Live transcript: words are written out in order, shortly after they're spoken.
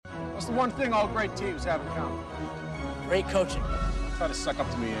What's the one thing all great teams have in common? Great coaching. Try to suck up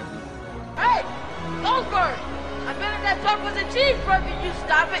to me, Anthony. Hey! Goldberg! I bet if that talk was a cheeseburger, you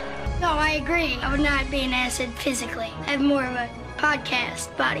stop it! No, I agree. I would not be an acid physically. I have more of a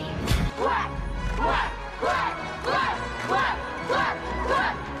podcast body. Quack! Quack! Quack! Quack! Quack! Quack!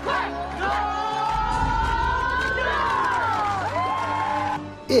 Quack! Quack!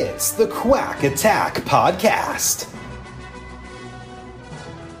 No! It's the Quack Attack Podcast.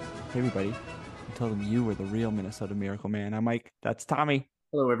 Hey everybody, I told them you were the real Minnesota Miracle Man. I'm Mike, that's Tommy.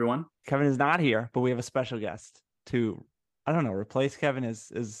 Hello everyone. Kevin is not here, but we have a special guest to, I don't know, replace Kevin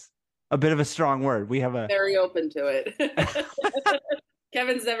is a bit of a strong word. We have a... Very open to it.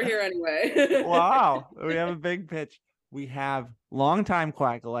 Kevin's never here anyway. Wow, we have a big pitch. We have longtime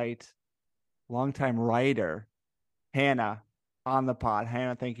Quackalite, longtime writer, Hannah, on the pod.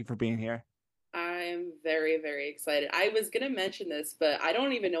 Hannah, thank you for being here. I'm very, very excited. I was going to mention this, but I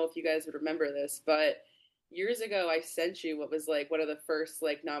don't even know if you guys would remember this, but years ago I sent you what was like one of the first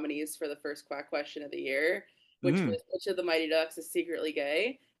like nominees for the first Quack question of the year, which was which of the Mighty Ducks is secretly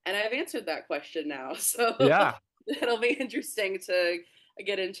gay? And I've answered that question now. So yeah, it'll be interesting to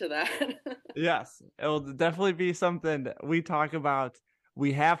get into that. Yes, it will definitely be something we talk about.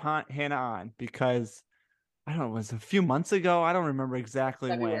 We have Hannah on because, I don't know, it was a few months ago. I don't remember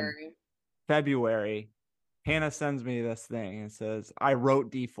exactly when. February. Hannah sends me this thing and says, I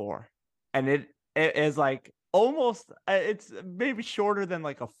wrote D4. And it is like almost, it's maybe shorter than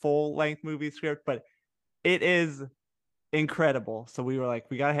like a full length movie script, but it is incredible. So we were like,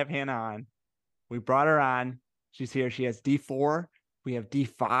 we got to have Hannah on. We brought her on. She's here. She has D4. We have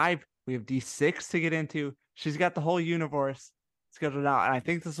D5. We have D6 to get into. She's got the whole universe scheduled out. And I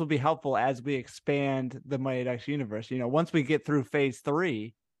think this will be helpful as we expand the Mighty Ducks universe. You know, once we get through phase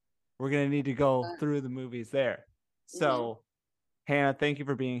 3, we're going to need to go through the movies there. So, Hannah, thank you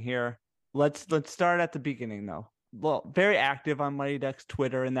for being here. Let's start at the beginning, though. Well, very active on Mighty Ducks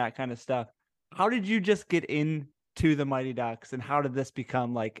Twitter and that kind of stuff. How did you just get into the Mighty Ducks, and how did this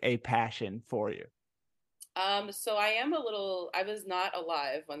become like a passion for you? So I was not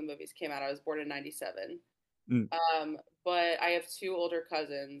alive when the movies came out. I was born in 97. But I have two older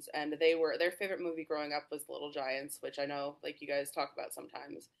cousins, and their favorite movie growing up was Little Giants, which I know like you guys talk about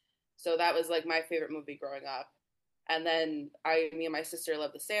sometimes. So that was like my favorite movie growing up. And then me and my sister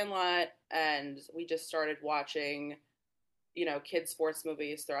loved The Sandlot, and we just started watching, you know, kids sports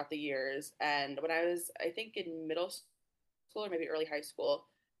movies throughout the years. And when I was, I think in middle school or maybe early high school,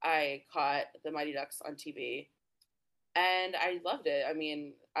 I caught the Mighty Ducks on TV, and I loved it. I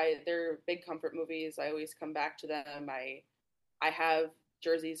mean, they're big comfort movies. I always come back to them. I have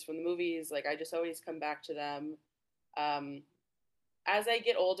jerseys from the movies. Like, I just always come back to them. As I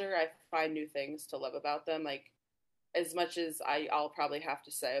get older, I find new things to love about them. Like, as much as I'll probably have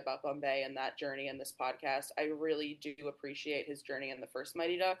to say about Bombay and that journey in this podcast, I really do appreciate his journey in the first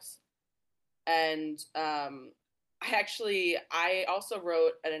Mighty Ducks. And I also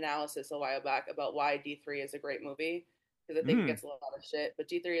wrote an analysis a while back about why D3 is a great movie, because I think it gets a lot of shit, but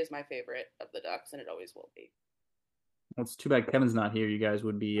D3 is my favorite of the Ducks, and it always will be. Well, it's too bad Kevin's not here. You guys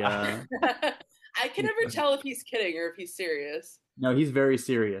would be... I can never tell if he's kidding or if he's serious. No, he's very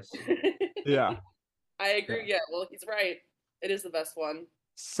serious. Yeah. I agree. Yeah, well, he's right. It is the best one.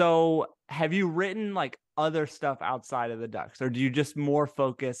 So have you written like other stuff outside of the Ducks, or do you just more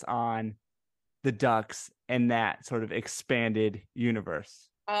focus on the Ducks and that sort of expanded universe?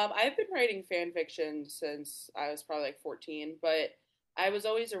 I've been writing fan fiction since I was probably like 14, but I was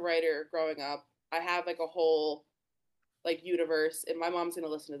always a writer growing up. I have like a whole like universe, and my mom's gonna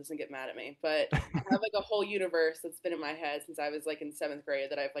listen to this and get mad at me, but I have like a whole universe that's been in my head since I was like in 7th grade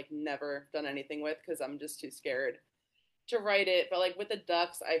that I've like never done anything with because I'm just too scared to write it. But like with the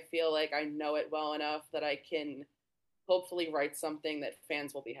Ducks, I feel like I know it well enough that I can hopefully write something that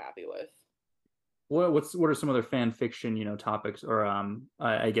fans will be happy with. What are some other fan fiction, you know, topics or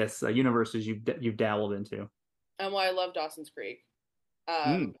I guess universes you've dabbled into? Well, I love Dawson's Creek.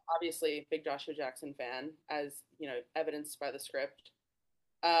 Obviously, big Joshua Jackson fan, as you know, evidenced by the script.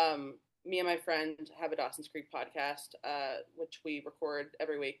 Me and my friend have a Dawson's Creek podcast, which we record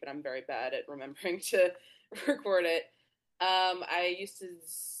every week, but I'm very bad at remembering to record it. I used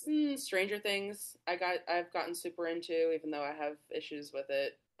to Stranger Things. I've gotten super into, even though I have issues with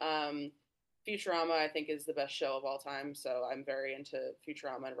it. Futurama, I think, is the best show of all time, so I'm very into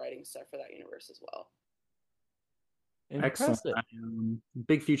Futurama and writing stuff for that universe as well. Excellent. I'm a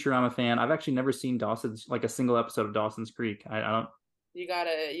big Futurama fan. I've actually never seen a single episode of Dawson's Creek. I don't. You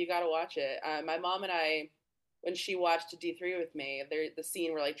gotta watch it. My mom and I, when she watched D3 with me, the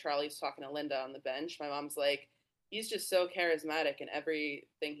scene where like Charlie's talking to Linda on the bench, my mom's like, he's just so charismatic in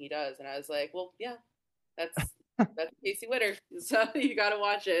everything he does. And I was like, well, yeah, that's Casey Witter. So you got to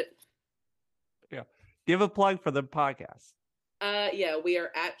watch it. Yeah. Give a plug for the podcast. Yeah, we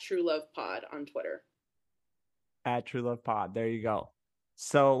are at True Love Pod on Twitter. At True Love Pod. There you go.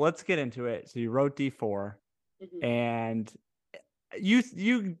 So let's get into it. So you wrote D4 and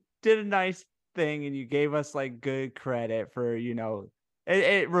you did a nice thing and you gave us like good credit for, you know,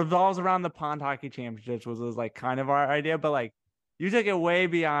 it revolves around the Pond Hockey Championships, was like kind of our idea, but like you took it way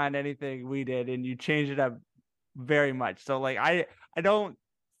beyond anything we did and you changed it up very much. So like I don't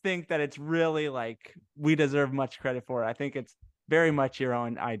think that it's really like we deserve much credit for it. I think it's very much your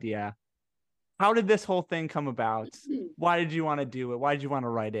own idea. How did this whole thing come about? Why did you want to do it? Why did you want to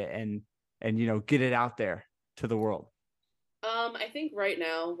write it and you know, get it out there to the world? I think right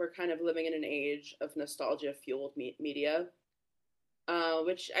now we're kind of living in an age of nostalgia fueled media,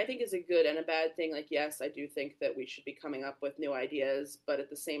 which I think is a good and a bad thing. Like, yes, I do think that we should be coming up with new ideas, but at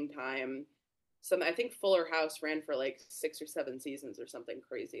the same time, I think Fuller House ran for like 6 or 7 seasons or something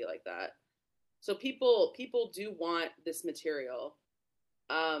crazy like that. So people do want this material.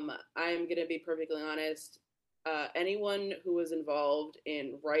 I'm going to be perfectly honest. Anyone who was involved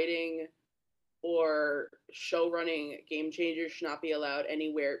in writing or show running Game Changers should not be allowed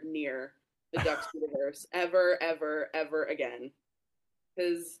anywhere near the Ducks universe ever, ever, ever again.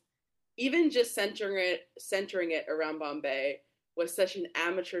 Because even just centering it around Bombay was such an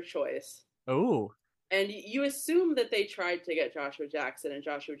amateur choice. Oh. And you assume that they tried to get Joshua Jackson, and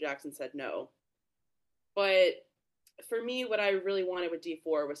Joshua Jackson said no. But for me, what I really wanted with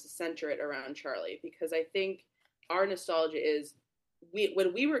D4 was to center it around Charlie, because I think our nostalgia is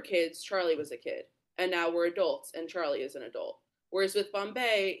when we were kids, Charlie was a kid, and now we're adults, and Charlie is an adult. Whereas with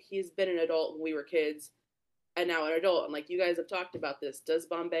Bombay, he's been an adult when we were kids, and now an adult. And like you guys have talked about this, does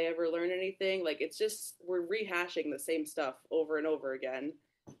Bombay ever learn anything? Like it's just we're rehashing the same stuff over and over again,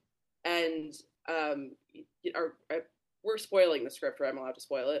 and we're spoiling the script, right? I'm allowed to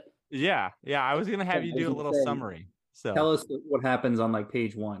spoil it. Yeah. I was gonna have you do a little summary. So tell us what happens on like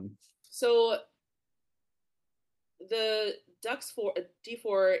page 1. So the Ducks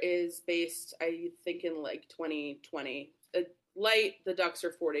D4 is based, I think, in like 2020. The Ducks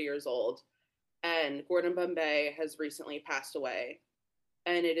are 40 years old, and Gordon Bombay has recently passed away.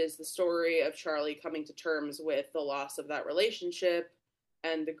 And it is the story of Charlie coming to terms with the loss of that relationship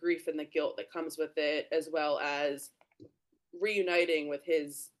and the grief and the guilt that comes with it, as well as reuniting with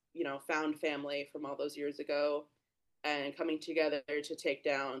his, you know, found family from all those years ago and coming together to take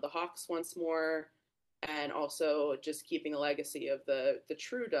down the Hawks once more, and also just keeping a legacy of the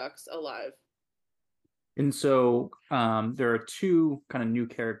true Ducks alive. And so there are 2 kind of new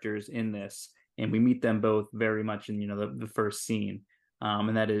characters in this, and we meet them both very much in, you know, the first scene.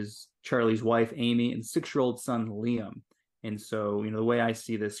 And that is Charlie's wife, Amy, and 6-year-old son, Liam. And so, you know, the way I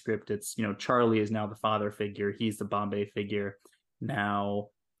see this script, it's, you know, Charlie is now the father figure. He's the Bombay figure. Now,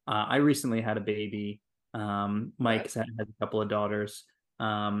 I recently had a baby. Mike has a couple of daughters.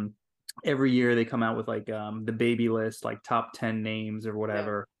 Every year they come out with like the baby list, like top 10 names or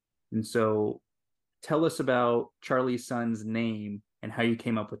whatever. Yeah. And so tell us about Charlie's son's name and how you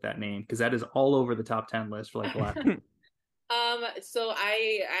came up with that name, because that is all over the top 10 list for like the last So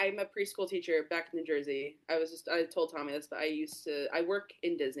I'm a preschool teacher back in New Jersey. I told Tommy this, but I work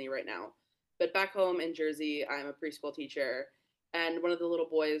in Disney right now, but back home in Jersey, I'm a preschool teacher, and one of the little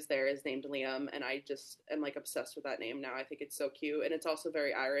boys there is named Liam, and I just am like obsessed with that name now. I think it's so cute, and it's also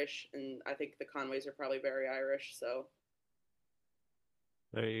very Irish, and I think the Conways are probably very Irish, so.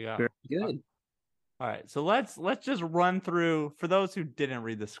 There you go. Very good. All right, so let's just run through, for those who didn't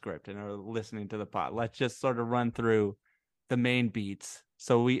read the script and are listening to the pod, let's just sort of run through the main beats.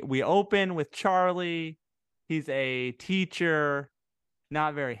 So we open with Charlie. He's a teacher,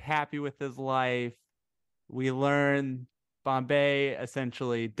 not very happy with his life. We learn Bombay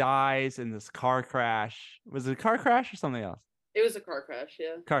essentially dies in this car crash. Was it a car crash or something else? It was a car crash,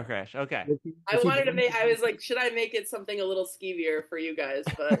 yeah. Car crash, okay. I was like, should I make it something a little skeevier for you guys?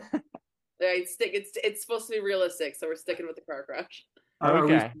 But it's supposed to be realistic, so we're sticking with the car crash.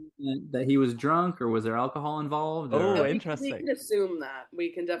 Okay. That he was drunk, or was there alcohol involved? Oh, no, interesting. We can assume that.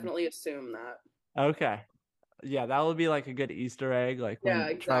 We can definitely assume that. Okay. Yeah, that would be like a good Easter egg. Like when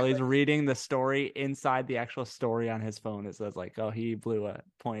exactly. Charlie's reading the story inside the actual story on his phone, it says like, oh, he blew a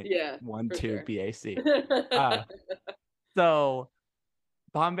 .12 BAC. So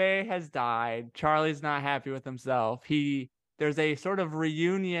Bombay has died. Charlie's not happy with himself. There's a sort of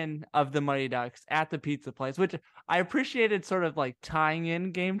reunion of the Mighty Ducks at the pizza place, which I appreciated, sort of like tying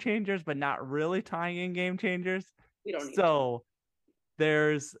in Game Changers, but not really tying in Game Changers. We don't need so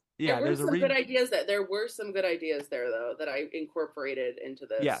there's good ideas there were some good ideas there though that I incorporated into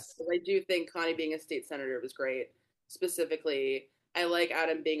this. Yes. I do think Connie being a state senator was great. Specifically, I like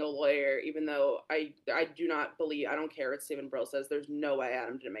Adam being a lawyer, even though I do not believe, I don't care what Stephen Brill says. There's no way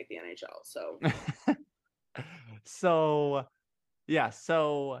Adam didn't make the NHL. So,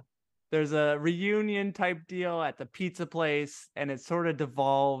 so there's a reunion type deal at the pizza place, and it sort of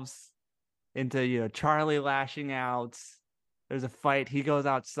devolves into, Charlie lashing out. There's a fight. He goes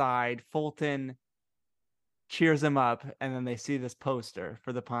outside. Fulton cheers him up, and then they see this poster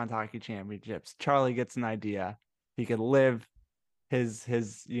for the Pond Hockey Championships. Charlie gets an idea. He could live his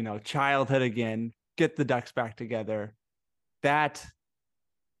childhood again, get the Ducks back together. That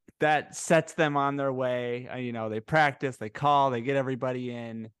sets them on their way. They practice, they call, they get everybody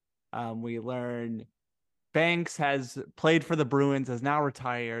in. We learn Banks has played for the Bruins, is now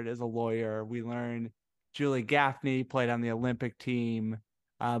retired as a lawyer. We learn Julie Gaffney played on the Olympic team,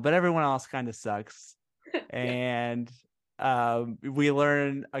 but everyone else kind of sucks. And we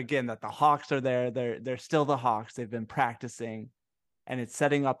learn again that the Hawks are there. They're still the Hawks. They've been practicing, and it's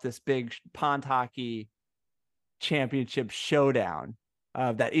setting up this big pond hockey championship showdown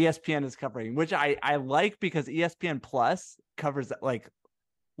that ESPN is covering, which I like because ESPN Plus covers like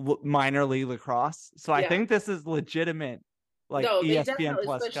minor league lacrosse. So I think this is legitimate. Like no, ESPN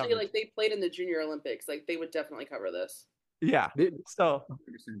Plus, especially coverage. Like they played in the Junior Olympics. Like they would definitely cover this. Yeah. So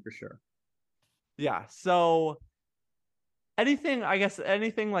 100% for sure. Yeah. So anything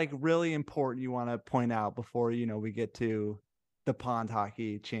like really important you want to point out before, we get to the Pond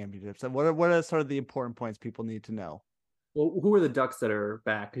Hockey Championships? And what are sort of the important points people need to know? Well, who are the Ducks that are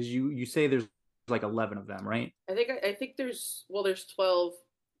back? Because you say there's like 11 of them, right? I think there's 12,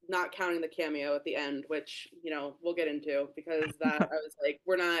 not counting the cameo at the end, which we'll get into, because that I was like,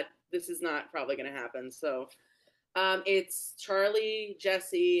 this is not probably going to happen. So it's Charlie,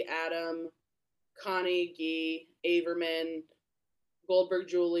 Jesse, Adam, Connie, Guy, Averman, Goldberg,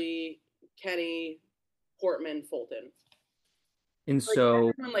 Julie, Kenny, Portman, Fulton. And so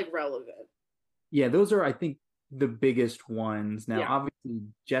everyone like relevant. Yeah, those are, I think, the biggest ones. Now, obviously,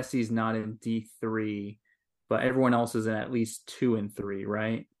 Jesse's not in D3, but everyone else is in at least 2 and 3,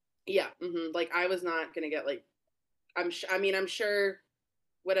 right? Yeah. Mm-hmm. Like I was not gonna get like, I'm sure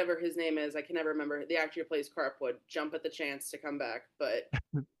whatever his name is, I can never remember, the actor who plays Carp would jump at the chance to come back, but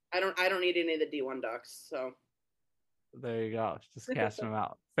I don't need any of the D1 Ducks. So there you go, just casting them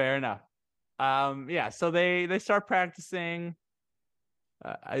out. Fair enough. So they start practicing.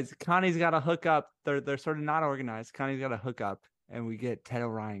 Connie's got a hookup. They're sort of not organized. Connie's got a hookup, and we get Ted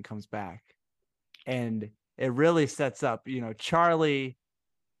O'Ryan comes back, and it really sets up, Charlie,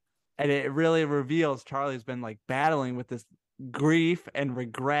 and it really reveals Charlie's been like battling with this grief and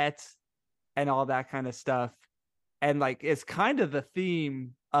regret and all that kind of stuff, and like it's kind of the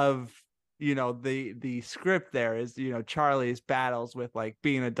theme of the script there is Charlie's battles with like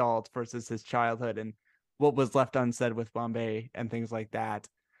being an adult versus his childhood and what was left unsaid with Bombay and things like that.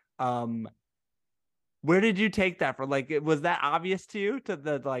 Where did you take that from? Like, was that obvious to you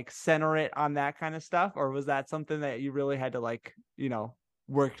to center it on that kind of stuff? Or was that something that you really had to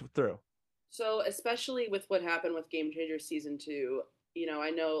work through? So especially with what happened with Game Changers season 2, I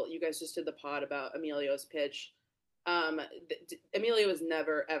know you guys just did the pod about Emilio's pitch. Emilio is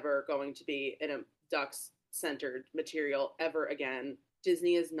never, ever going to be in a Ducks centered material ever again.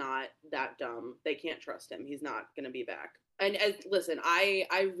 Disney is not that dumb. They can't trust him. He's not going to be back. And listen,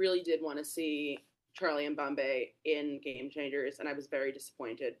 I really did want to see Charlie and Bombay in Game Changers, and I was very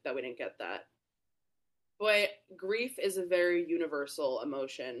disappointed that we didn't get that. But grief is a very universal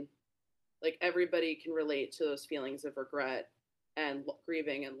emotion. Like, everybody can relate to those feelings of regret and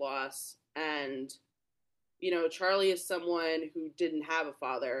grieving and loss. And, Charlie is someone who didn't have a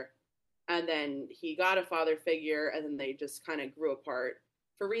father, and then he got a father figure, and then they just kind of grew apart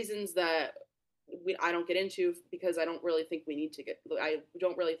for reasons that I don't get into, because I don't really think we need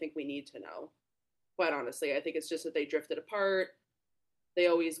to know. Quite honestly, I think it's just that they drifted apart. They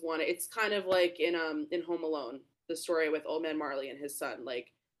always wanted. It's kind of like in Home Alone, the story with Old Man Marley and his son.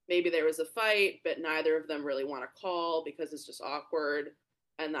 Like, maybe there was a fight, but neither of them really want to call because it's just awkward,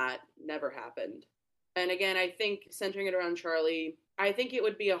 and that never happened. And again, I think centering it around Charlie, I think it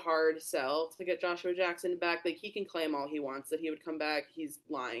would be a hard sell to get Joshua Jackson back. Like, he can claim all he wants that he would come back. He's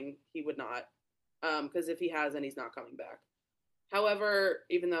lying. He would not. Because if he hasn't, he's not coming back. However,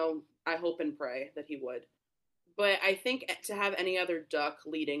 even though I hope and pray that he would. But I think to have any other Duck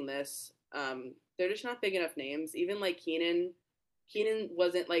leading this, they're just not big enough names. Even like Keenan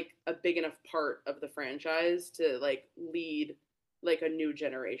wasn't like a big enough part of the franchise to like lead like a new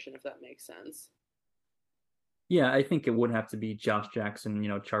generation, if that makes sense. Yeah, I think it would have to be Josh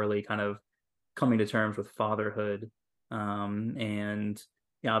Jackson, Charlie kind of coming to terms with fatherhood. And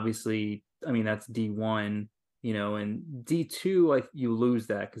yeah, obviously, I mean, that's D1, and D2, you lose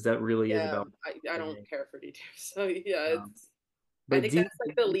that because that really is Yeah, about. I don't care for D2. So yeah, Um, I but think that's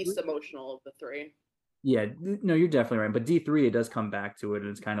like the least emotional of the three. Yeah, no, you're definitely right. But D3, it does come back to it.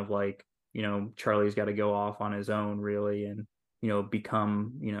 And it's kind of like, Charlie's got to go off on his own, really, and,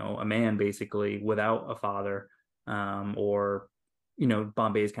 become, a man basically without a father. Or,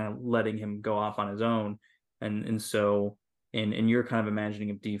 Bombay is kind of letting him go off on his own. And so, and you're kind of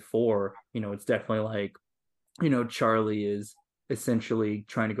imagining of D4, it's definitely like, Charlie is essentially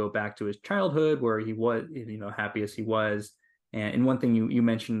trying to go back to his childhood where he was, happy as he was. And one thing you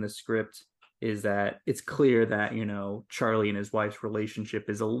mentioned in the script is that it's clear that, Charlie and his wife's relationship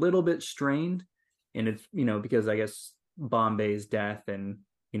is a little bit strained. And it's, because I guess Bombay's death and,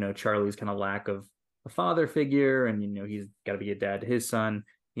 Charlie's kind of lack of a father figure and, he's got to be a dad to his son,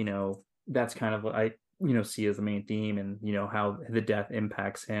 that's kind of what I, see as the main theme and, how the death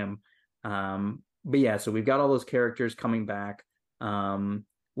impacts him. But yeah, so we've got all those characters coming back.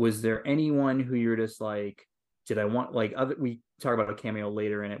 Was there anyone who you're just like, did I want like other? We talk about a cameo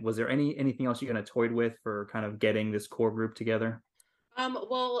later in it. Was there anything else you kind of toyed with for kind of getting this core group together?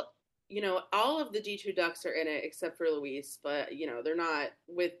 Well, all of the D2 ducks are in it except for Luis, but they're not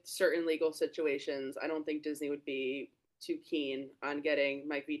with certain legal situations. I don't think Disney would be too keen on getting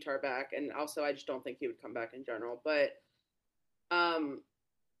Mike Vitar back, and also I just don't think he would come back in general. But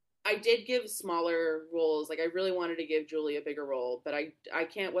I did give smaller roles. Like I really wanted to give Julie a bigger role, but I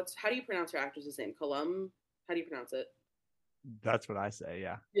can't. How do you pronounce her actress's name? Colum? How do you pronounce it? That's what I say.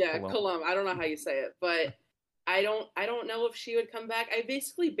 Yeah. Yeah, Colum. I don't know how you say it, but I don't know if she would come back. I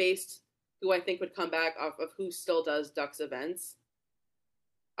basically based who I think would come back off of who still does Ducks events,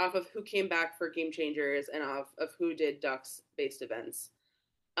 off of who came back for Game Changers, and off of who did Ducks based events.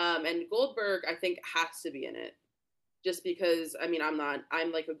 And Goldberg, I think, has to be in it. Just because, I mean, I'm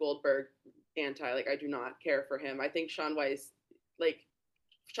like a Goldberg anti, like I do not care for him. I think Sean Weiss's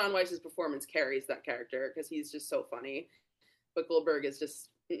performance carries that character because he's just so funny. But Goldberg is just,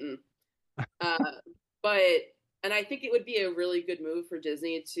 and I think it would be a really good move for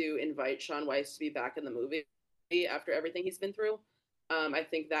Disney to invite Sean Weiss to be back in the movie after everything he's been through. I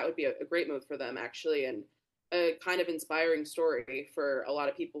think that would be a great move for them, actually, and a kind of inspiring story for a lot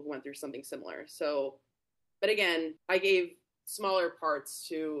of people who went through something similar. So, but again, I gave smaller parts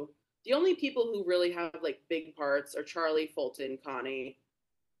to the only people who really have like big parts are Charlie, Fulton, Connie,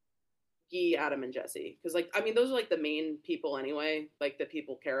 Guy, Adam, and Jesse. Because those are like the main people anyway, like that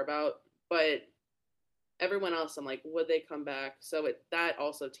people care about. But everyone else, I'm like, would they come back? So that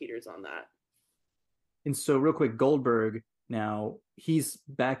also teeters on that. And so real quick, Goldberg, now he's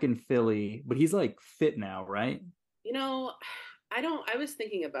back in Philly, but he's like fit now, right? I was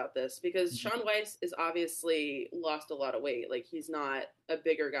thinking about this because Sean Weiss is obviously lost a lot of weight. Like he's not a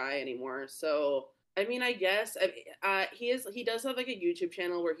bigger guy anymore. So, I mean, I guess he does have like a YouTube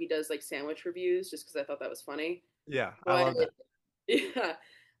channel where he does like sandwich reviews just because I thought that was funny. Yeah. I love that. Yeah.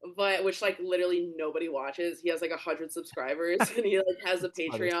 But which like literally nobody watches. He has like 100 subscribers and he like has a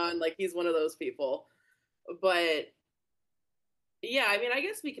Patreon. Funny. Like he's one of those people. But yeah, I mean, I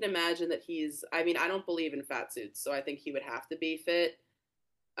guess we can imagine that I don't believe in fat suits, so I think he would have to be fit.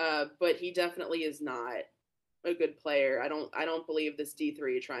 But he definitely is not a good player. I don't believe this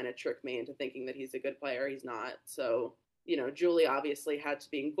D3 trying to trick me into thinking that he's a good player. He's not. So, Julie obviously had to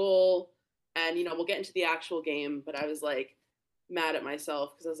be in goal. And, we'll get into the actual game, but I was like mad at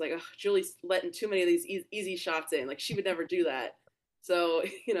myself because I was like, oh, Julie's letting too many of these easy shots in. Like she would never do that. So,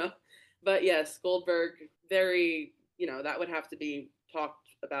 but yes, Goldberg, very, that would have to be talked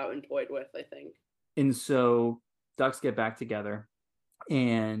about and toyed with, I think. And so Ducks get back together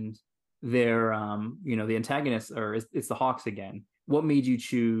and they're, the antagonists it's the Hawks again. What made you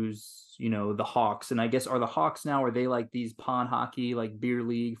choose, the Hawks? And I guess, are the Hawks now, are they like these pond hockey, like beer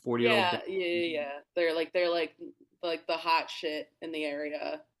league, 40-year-old? Yeah. They're like the hot shit in the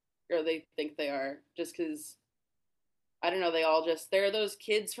area, or they think they are, just because I don't know, they're those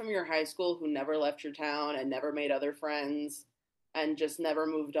kids from your high school who never left your town and never made other friends and just never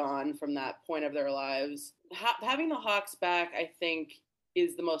moved on from that point of their lives. Having the Hawks back, I think,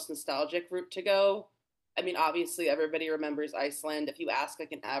 is the most nostalgic route to go. I mean, obviously everybody remembers Iceland. If you ask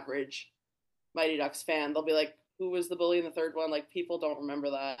like an average Mighty Ducks fan, they'll be like, who was the bully in the third one? Like people don't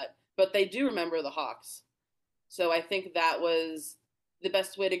remember that, but they do remember the Hawks. So I think that was the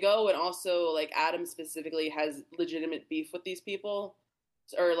best way to go. And also like Adam specifically has legitimate beef with these people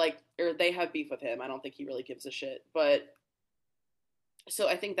or they have beef with him. I don't think he really gives a shit, but So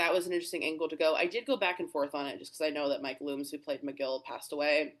I think that was an interesting angle to go. I did go back and forth on it just because I know that Mike Looms, who played McGill, passed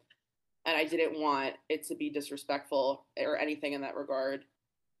away, and I didn't want it to be disrespectful or anything in that regard.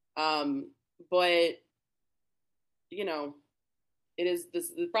 But you know, this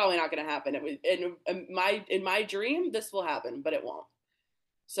is probably not going to happen. It was in my dream this will happen, but it won't.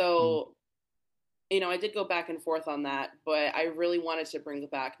 So, I did go back and forth on that, but I really wanted to bring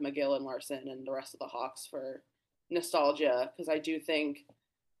back McGill and Larson and the rest of the Hawks for nostalgia, because I do think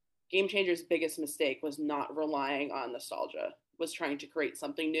Game Changer's biggest mistake was not relying on nostalgia, was trying to create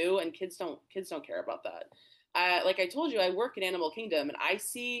something new, and kids don't care about that. Like I told you, I work in Animal Kingdom, and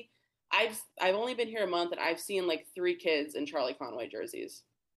I've only been here a month, and I've seen like 3 kids in Charlie Conway jerseys.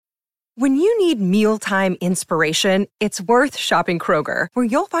 When you need mealtime inspiration, it's worth shopping Kroger, where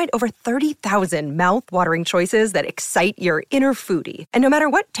you'll find over 30,000 mouth-watering choices that excite your inner foodie. And no matter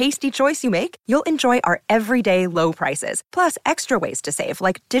what tasty choice you make, you'll enjoy our everyday low prices, plus extra ways to save,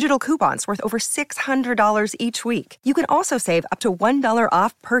 like digital coupons worth over $600 each week. You can also save up to $1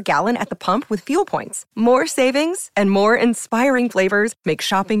 off per gallon at the pump with fuel points. More savings and more inspiring flavors make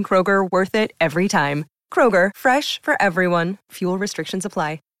shopping Kroger worth it every time. Kroger, fresh for everyone. Fuel restrictions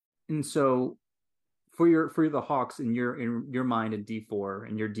apply. And so, for the Hawks in your mind in D4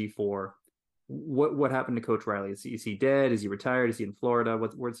 and your D4, what happened to Coach Riley? Is he dead? Is he retired? Is he in Florida?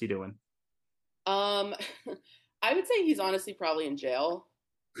 What's he doing? I would say he's honestly probably in jail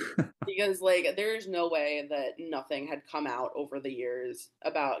because like there's no way that nothing had come out over the years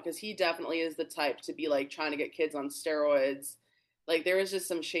about, because he definitely is the type to be like trying to get kids on steroids. Like there is just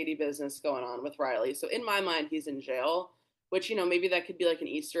some shady business going on with Riley. So in my mind, he's in jail. Which, maybe that could be like an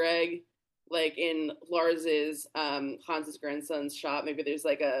Easter egg, like in Lars's, Hans's grandson's shop. Maybe there's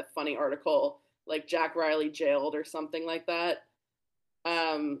like a funny article, like Jack Riley jailed or something like that.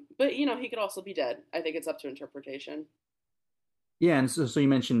 But, he could also be dead. I think it's up to interpretation. Yeah, and so you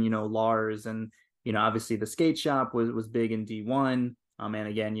mentioned, Lars, and, obviously the skate shop was big in D1, and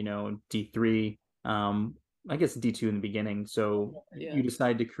again, D3, I guess D2 in the beginning. So you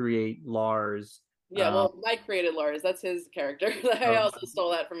decided to create Lars. Yeah, well, Mike created Lars. That's his character. I also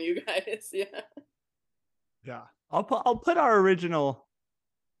stole that from you guys. Yeah. I'll put our original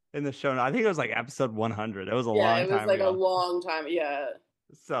in the show notes. I think it was like episode 100. It was a long time ago. Yeah, it was like a long time. Yeah.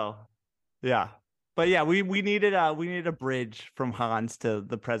 So, yeah. But yeah, we needed a bridge from Hans to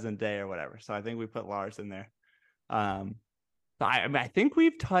the present day or whatever. So I think we put Lars in there. I think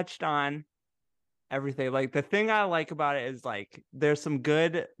we've touched on everything. Like the thing I like about it is like there's some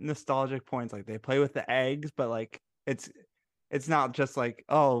good nostalgic points. Like they play with the eggs, but like it's not just like,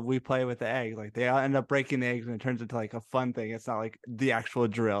 oh, we play with the eggs. Like they end up breaking the eggs and it turns into like a fun thing. It's not like the actual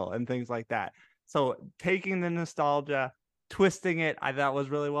drill and things like that. So taking the nostalgia, twisting it, I thought was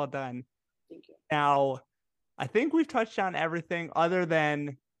really well done. Thank you. Now, I think we've touched on everything other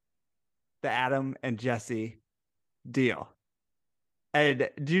than the Adam and Jesse deal. And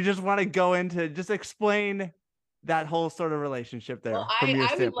do you just want to go into just explain that whole sort of relationship there? Well,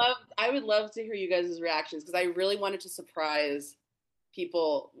 I would love to hear you guys' reactions, because I really wanted to surprise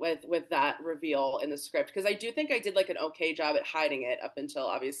people with that reveal in the script, because I do think I did like an okay job at hiding it up until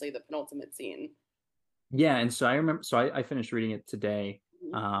obviously the penultimate scene. Yeah, and so I remember. So I finished reading it today,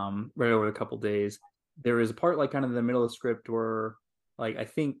 right over a couple days. There was a part like kind of in the middle of the script where, like, I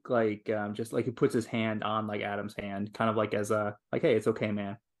think like just like he puts his hand on like Adam's hand, kind of like as a like, hey, it's okay,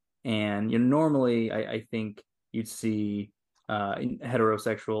 man. And normally I think you'd see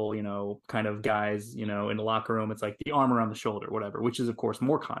heterosexual, kind of guys, in the locker room, it's like the arm around the shoulder, whatever, which is of course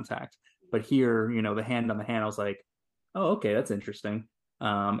more contact. But here, the hand on the hand, I was like, oh, okay, that's interesting.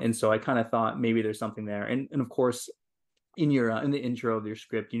 And so I kind of thought maybe there's something there. And of course, in the intro of your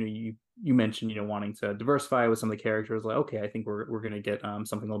script, you mentioned, wanting to diversify with some of the characters. Like, okay, I think we're going to get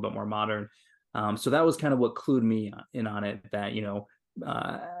something a little bit more modern. So that was kind of what clued me in on it, that,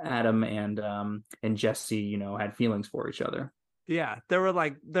 Adam and Jesse, had feelings for each other. Yeah, there was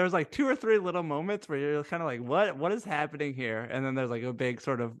like 2 or 3 little moments where you're kind of like, what is happening here? And then there's like a big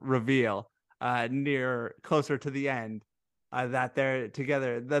sort of reveal closer to the end that they're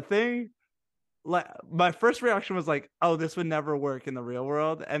together. The thing, like, my first reaction was like, oh, this would never work in the real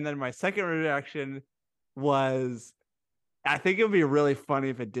world. And then my second reaction was, I think it would be really funny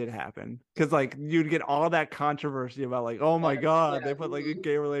if it did happen, because like you'd get all that controversy about like, oh my God, they put like a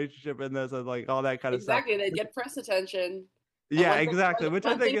gay relationship in this and like all that kind of stuff. Exactly, they get press attention. Yeah, exactly. Which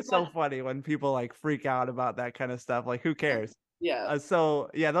I think is so funny when people like freak out about that kind of stuff. Like, who cares? Yeah.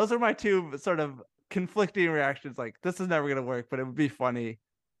 So yeah, those are my 2 sort of conflicting reactions. Like, this is never gonna work, but it would be funny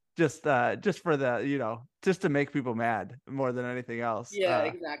just for the just to make people mad more than anything else. Yeah,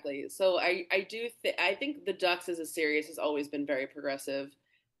 exactly. So I think the Ducks as a series has always been very progressive.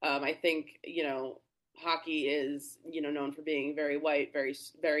 I think hockey is known for being very white,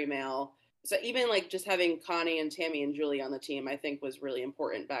 very male. So even like just having Connie and Tammy and Julie on the team, I think was really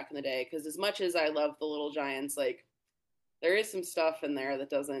important back in the day. Because as much as I love the Little Giants, like there is some stuff in there that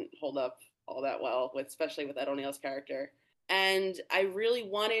doesn't hold up all that well, especially with Ed O'Neill's character. And I really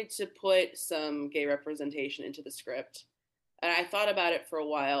wanted to put some gay representation into the script. And I thought about it for a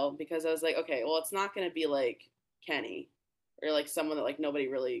while because I was like, okay, well, it's not going to be like Kenny or like someone that like nobody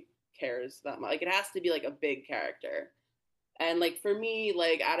really cares that much. Like it has to be like a big character. And like for me,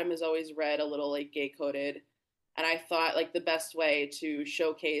 like Adam has always read a little like gay coded. And I thought like the best way to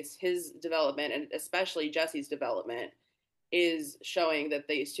showcase his development and especially Jesse's development is showing that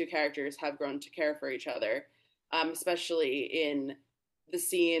these two characters have grown to care for each other, especially in the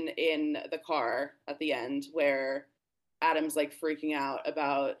scene in the car at the end where Adam's like freaking out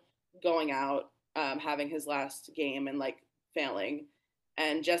about going out, having his last game and like failing.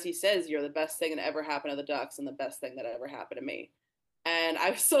 And Jesse says, "You're the best thing that ever happened to the Ducks and the best thing that ever happened to me." And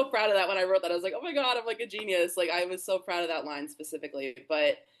I was so proud of that when I wrote that. I was like, oh my God, I'm like a genius. Like I was so proud of that line specifically.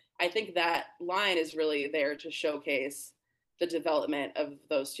 But I think that line is really there to showcase the development of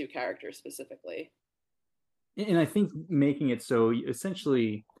those two characters specifically. And I think making it so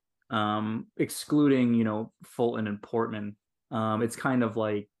essentially excluding, Fulton and Portman, it's kind of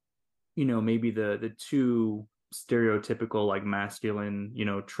like, maybe the two stereotypical like masculine,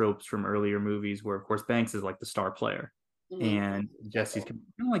 tropes from earlier movies where of course Banks is like the star player. Mm-hmm. And Jesse's kind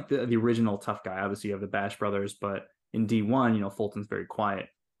of like the original tough guy. Obviously you have the Bash brothers, but in D1, Fulton's very quiet.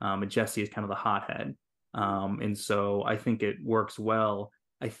 And Jesse is kind of the hothead. And so I think it works well.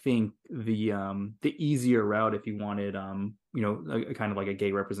 I think the easier route, if you wanted, a kind of like a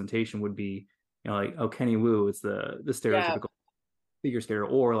gay representation, would be, like, oh, Kenny Wu is the stereotypical figure skater,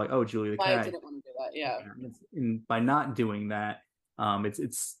 or like, oh, Julie the Cat. I didn't want to do that. Yeah. And by not doing that,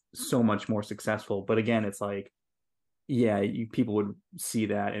 it's so much more successful. But again, it's like, yeah, people would see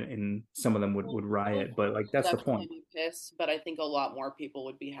that and some of them would riot, but like that's the point. Be pissed, but I think a lot more people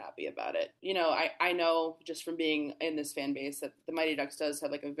would be happy about it. I know just from being in this fan base that the Mighty Ducks does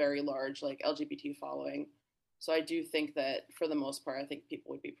have like a very large like LGBT following. So I do think that for the most part, I think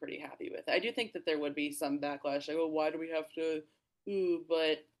people would be pretty happy with it. I do think that there would be some backlash, like, oh, why do we have to?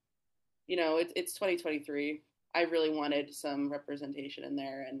 But it's 2023. I really wanted some representation in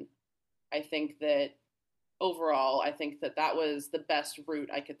there, and I think that overall, I think that was the best route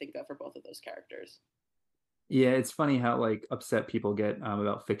I could think of for both of those characters. Yeah, it's funny how like upset people get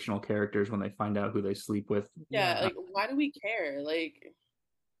about fictional characters when they find out who they sleep with. Yeah, like why do we care? Like,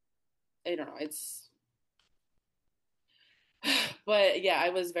 I don't know. But yeah, I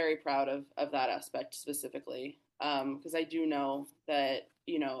was very proud of that aspect specifically, because I do know that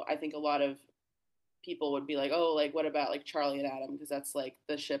I think a lot of people would be like, oh, like what about like Charlie and Adam, because that's like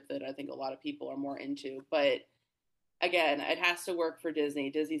the ship that I think a lot of people are more into. But again, it has to work for Disney.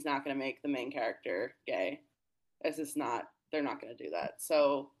 Disney's not going to make the main character gay. It's just not. They're not going to do that.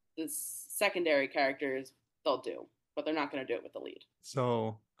 So the secondary characters they'll do, but they're not going to do it with the lead.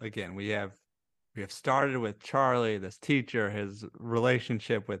 So again, we have started with Charlie, this teacher, his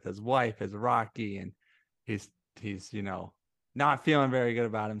relationship with his wife is rocky, and he's not feeling very good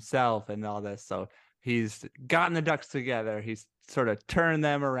about himself and all this. So he's gotten the Ducks together. He's sort of turned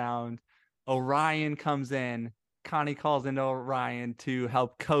them around. Orion comes in. Connie calls into Orion to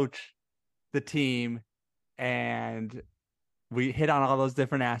help coach the team. And we hit on all those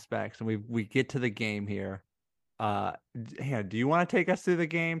different aspects. And we get to the game here. Do you want to take us through the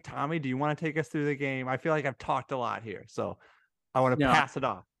game? Tommy, do you want to take us through the game? I feel like I've talked a lot here. So I want to pass it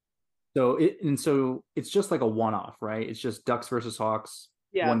off. So it's just like a one-off, right? It's just Ducks versus Hawks.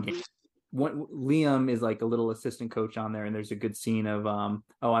 Yeah. One game. Liam is like a little assistant coach on there, and there's a good scene of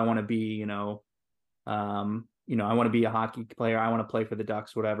I want to be I want to be a hockey player. I want to play for the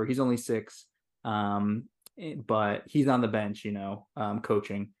Ducks, whatever. He's only 6, but he's on the bench,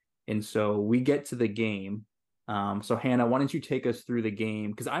 coaching. And so we get to the game. So Hannah, why don't you take us through the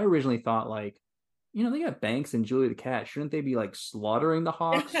game? Because I originally thought like, they got Banks and Julie the Cat. Shouldn't they be like slaughtering the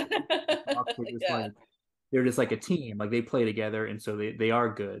Hawks? They're just like a team. Like they play together, and so they are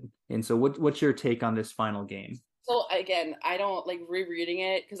good. And so what's your take on this final game? So again, I don't like rereading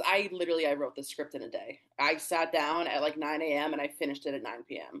it because I wrote the script in a day. I sat down at like 9 a.m. and I finished it at 9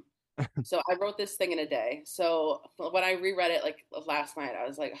 p.m. So I wrote this thing in a day. So when I reread it like last night, I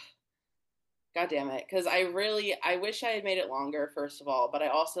was like, God damn it. Because I wish I had made it longer, first of all. But I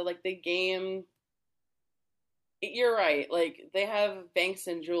also like the game. You're right. Like they have Banks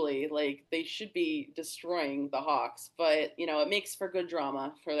and Julie. Like they should be destroying the Hawks, but it makes for good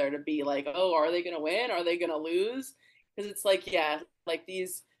drama for there to be like, oh, are they going to win? Are they going to lose? Because it's like, yeah, like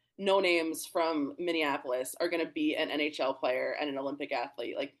these no names from Minneapolis are going to be an NHL player and an Olympic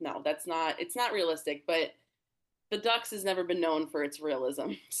athlete. Like, no, that's not. It's not realistic. But the Ducks has never been known for its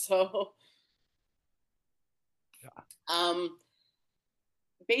realism. So, um,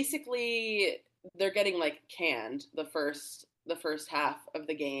 basically they're getting like canned the first half of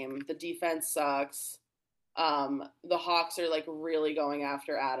the game. The defense sucks. The Hawks are like really going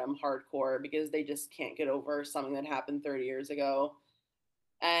after Adam hardcore because they just can't get over something that happened 30 years ago.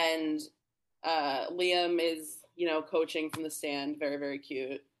 And Liam is, coaching from the stand, very, very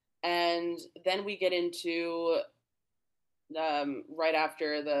cute. And then we get into right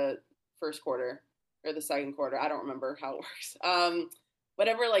after the first quarter or the second quarter. I don't remember how it works.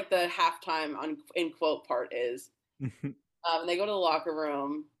 Whatever like the halftime in quote part is. They go to the locker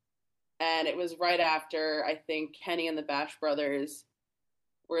room, and it was right after I think Kenny and the Bash Brothers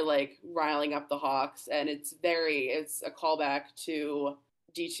were like riling up the Hawks, and it's a callback to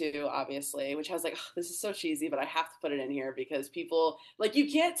D2, obviously, which I was like, oh, this is so cheesy, but I have to put it in here because people like, you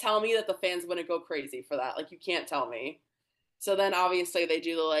can't tell me that the fans wouldn't go crazy for that. Like, you can't tell me. So then obviously they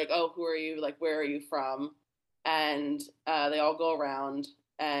do the like, oh, who are you? Like, where are you from? And they all go around,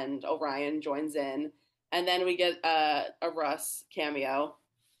 and Orion joins in, and then we get a Russ cameo,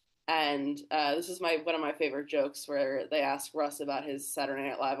 and this is one of my favorite jokes where they ask Russ about his Saturday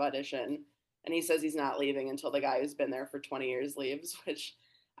Night Live audition, and he says he's not leaving until the guy who's been there for 20 years leaves, which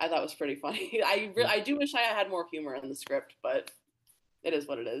I thought was pretty funny. I do wish I had more humor in the script, but it is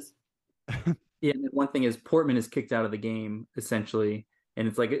what it is. Yeah, and one thing is Portman is kicked out of the game essentially, and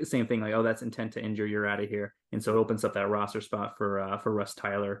it's like the same thing, like, oh, that's intent to injure, you're out of here, and so it opens up that roster spot for Russ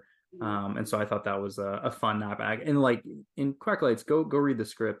Tyler. And so I thought that was a fun knockback. And like in Crack Lights, go read the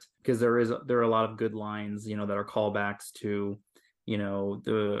script because there are a lot of good lines, that are callbacks to,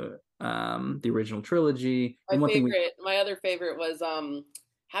 the original trilogy. My other favorite was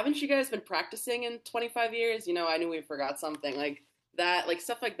haven't you guys been practicing in 25 years? I knew we forgot something like that, like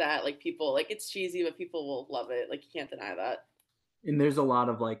stuff like that. Like people, like it's cheesy, but people will love it. Like you can't deny that. And there's a lot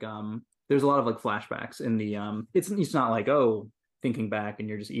of flashbacks in the it's not like, oh, thinking back and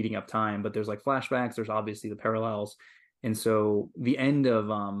you're just eating up time, but there's like flashbacks, there's obviously the parallels. And so the end of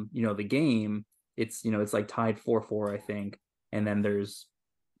the game, it's like tied 4-4, I think, and then there's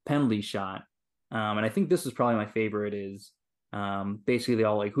penalty shot, and I think this is probably my favorite is basically they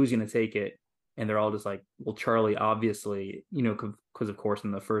all like, who's gonna take it, and they're all just like, well, Charlie, obviously, because of course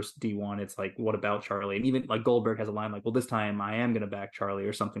in the first D1 it's like, what about Charlie? And even like Goldberg has a line like, well, this time I am gonna back Charlie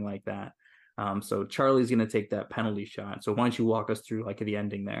or something like that. So Charlie's going to take that penalty shot. So why don't you walk us through like the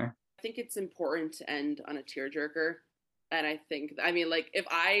ending there? I think it's important to end on a tearjerker. And I think, like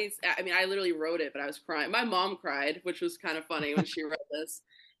I literally wrote it, but I was crying. My mom cried, which was kind of funny when she wrote this.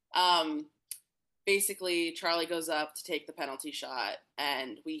 Basically, Charlie goes up to take the penalty shot,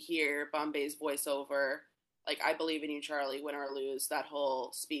 and we hear Bombay's voiceover, like, I believe in you, Charlie, win or lose, that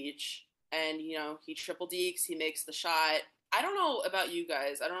whole speech. And, he triple dekes, he makes the shot. I don't know about you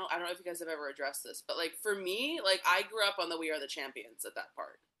guys. I don't know if you guys have ever addressed this, but like for me, like I grew up on the "We Are the Champions" at that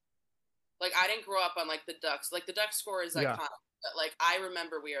part. Like I didn't grow up on like the Ducks. Like the Ducks score is iconic, but like I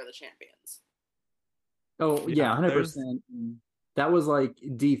remember "We Are the Champions." Oh yeah, 100%. That was like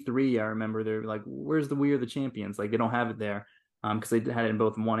D3. I remember they're like, "Where's the We Are the Champions?" Like they don't have it there, because they had it in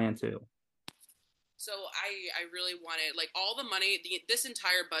both 1 and 2. So I really wanted, like, all the money, this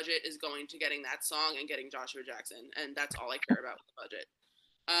entire budget is going to getting that song and getting Joshua Jackson, and that's all I care about with the budget.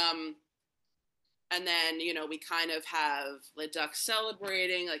 And then, we kind of have the Ducks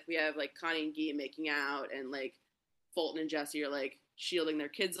celebrating, like, we have, like, Connie and Guy making out, and, like, Fulton and Jesse are, like, shielding their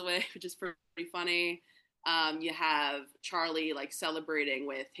kids away, which is pretty funny. You have Charlie, like, celebrating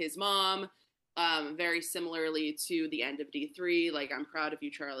with his mom, very similarly to the end of D3, like, I'm proud of you,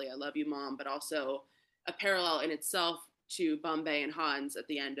 Charlie, I love you, Mom, but also a parallel in itself to Bombay and Hans at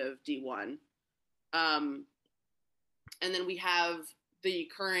the end of D1. And then we have the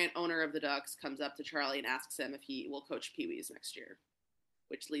current owner of the Ducks comes up to Charlie and asks him if he will coach Pee-wees next year,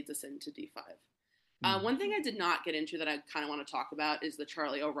 which leads us into D5. One thing I did not get into that I kind of want to talk about is the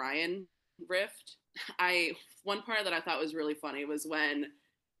Charlie Orion rift. One part that I thought was really funny was when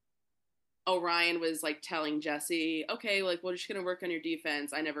Orion was like telling Jesse, okay, like we're just gonna work on your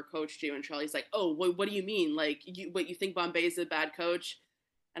defense. I never coached you, and Charlie's like, oh, what do you mean? Like, you think Bombay's a bad coach?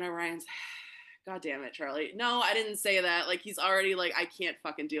 And Orion's, God damn it, Charlie. No, I didn't say that. Like, he's already like, I can't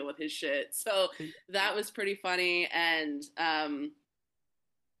fucking deal with his shit. So that was pretty funny. And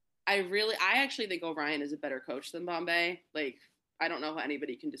I actually think Orion is a better coach than Bombay. Like, I don't know how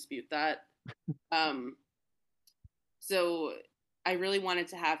anybody can dispute that. Um, so I really wanted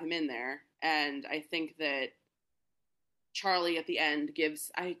to have him in there, and I think that Charlie at the end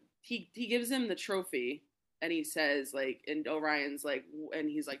he gives him the trophy, and he says like, and Orion's like, and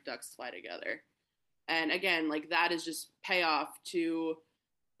he's like, ducks fly together, and again, like that is just payoff to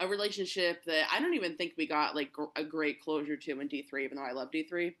a relationship that I don't even think we got like a great closure to in D3, even though I love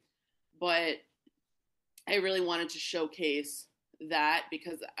D3, but I really wanted to showcase that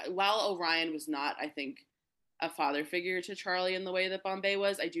because while Orion was not, I think, a father figure to Charlie in the way that Bombay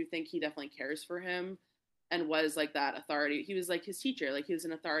was, I do think he definitely cares for him and was like that authority. He was like his teacher, like he was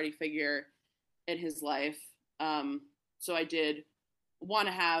an authority figure in his life. So I did want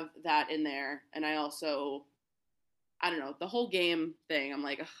to have that in there. And I also, I don't know, the whole game thing, I'm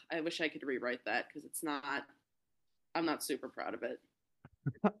like, ugh, I wish I could rewrite that because I'm not super proud of it.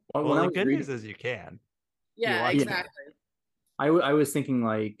 Well, the good news is you can. Yeah, exactly. I was thinking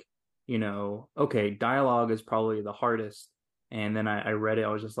like, okay, dialogue is probably the hardest. And then I read it, I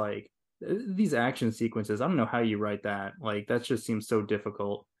was just like, these action sequences, I don't know how you write that. Like, that just seems so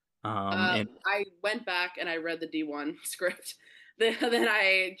difficult. And I went back and I read the D1 script. Then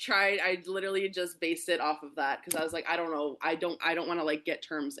I literally just based it off of that because I was like, I don't know, I don't want to like get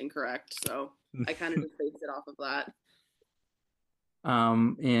terms incorrect. So I kind of just based it off of that.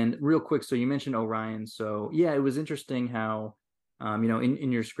 And real quick, so you mentioned Orion. So yeah, it was interesting how,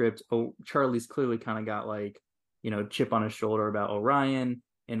 in your script, Charlie's clearly kind of got like, chip on his shoulder about Orion.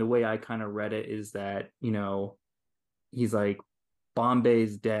 And the way I kind of read it is that, he's like,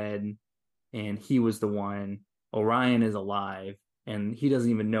 Bombay's dead and he was the one. Orion is alive and he doesn't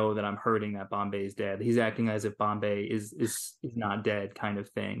even know that I'm hurting that Bombay is dead. He's acting as if Bombay is not dead kind of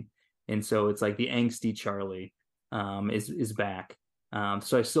thing. And so it's like the angsty Charlie is back.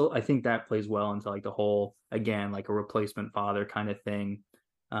 So I think that plays well into like the whole, again, like a replacement father kind of thing.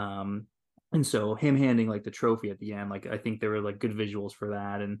 And so him handing like the trophy at the end, like I think there were like good visuals for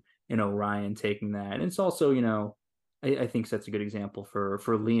that, and Ryan taking that. And it's also, I think sets a good example for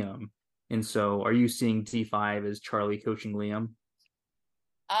Liam. And so are you seeing D5 as Charlie coaching Liam?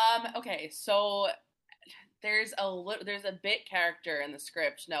 Okay, so there's a bit character in the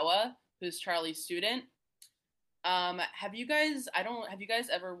script, Noah, who's Charlie's student. Have you guys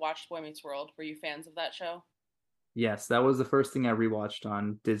ever watched Boy Meets World? Were you fans of that show? Yes, that was the first thing I rewatched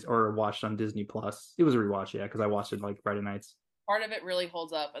on watched on Disney Plus. It was a rewatch, yeah, because I watched it like Friday nights. Part of it really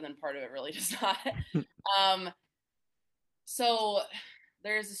holds up, and then part of it really does not. So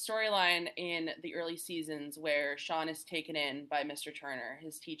there's a storyline in the early seasons where Sean is taken in by Mr. Turner,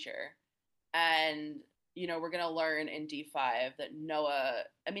 his teacher, and we're gonna learn in D5 that Noah.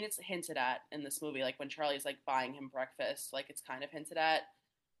 I mean, it's hinted at in this movie, like when Charlie's like buying him breakfast, like it's kind of hinted at.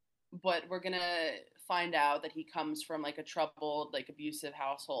 But we're gonna find out that he comes from like a troubled, like abusive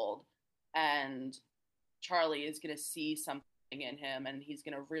household, and Charlie is gonna see something in him, and he's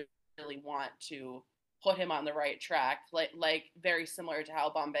gonna really want to put him on the right track, like very similar to how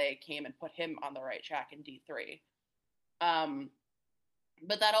Bombay came and put him on the right track in D3.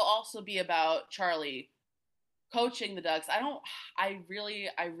 But that'll also be about Charlie coaching the Ducks. I really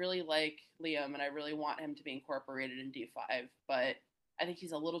like Liam, and I really want him to be incorporated in D5, but I think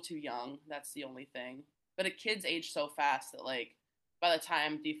he's a little too young. That's the only thing. But kids age so fast that like by the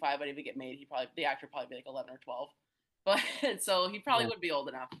time D5 would even get made, the actor would probably be like 11 or 12. But so he probably would be old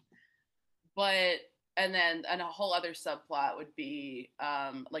enough. But and a whole other subplot would be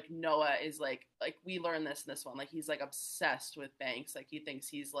like Noah is like we learn this in this one, like he's like obsessed with Banks, like he thinks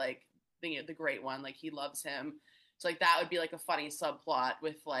he's like the great one, like he loves him. So like that would be like a funny subplot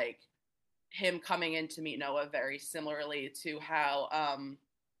with like him coming in to meet Noah, very similarly to how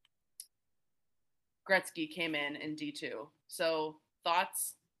Gretzky came in D2. So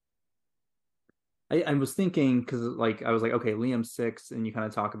thoughts? I was thinking because like I was like, okay, Liam's 6, and you kind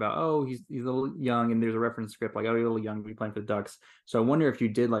of talk about, oh, he's a little young, and there's a reference script like, oh, he's a little young to be playing for the Ducks. So I wonder if you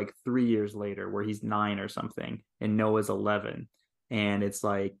did like 3 years later where he's 9 or something and Noah's 11, and it's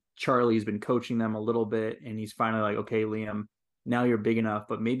like Charlie's been coaching them a little bit, and he's finally like, okay, Liam, now you're big enough,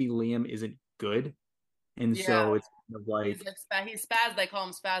 but maybe Liam isn't good, and so it's kind of like he's Spaz. They call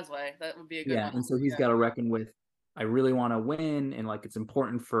him Spazway. That would be a good one. And so he's got to reckon with, I really want to win, and like it's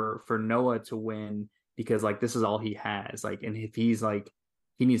important for Noah to win because like this is all he has. Like, and if he's like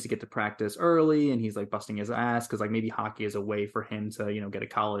he needs to get to practice early, and he's like busting his ass because like maybe hockey is a way for him to get a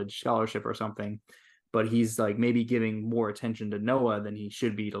college scholarship or something, but he's like maybe giving more attention to Noah than he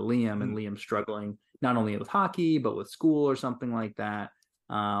should be to Liam, and Liam's struggling not only with hockey but with school or something like that.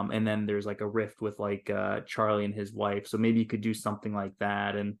 And then there's like a rift with like Charlie and his wife, so maybe you could do something like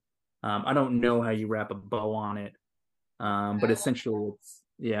that. And I don't know how you wrap a bow on it, but essentially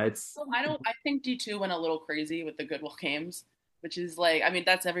it's. Well, I think D2 went a little crazy with the Goodwill Games, which is like, I mean,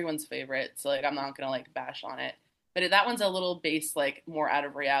 that's everyone's favorite. So like, I'm not gonna like bash on it, but that one's a little based like more out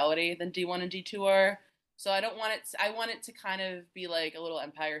of reality than D1 and D2 are. So I don't want it. I want it to kind of be like a little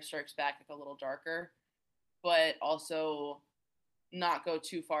Empire Strikes Back, like a little darker, but also not go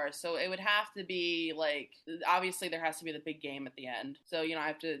too far. So it would have to be like, obviously there has to be the big game at the end. So I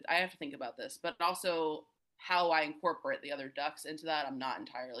have to think about this, but also how I incorporate the other ducks into that, I'm not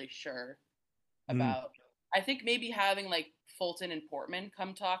entirely sure about. I think maybe having like Fulton and Portman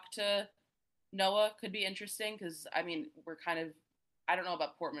come talk to Noah could be interesting, because I mean, we're kind of, I don't know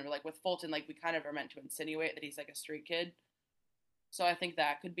about Portman, but like with Fulton, like we kind of are meant to insinuate that he's like a street kid. So I think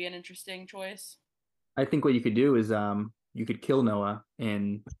that could be an interesting choice. I think what you could do is you could kill Noah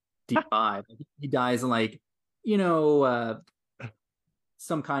in D5. He dies in like,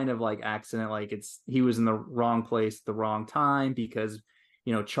 some kind of like accident, like he was in the wrong place at the wrong time because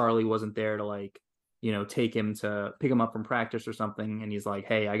Charlie wasn't there to like pick him up from practice or something, and he's like,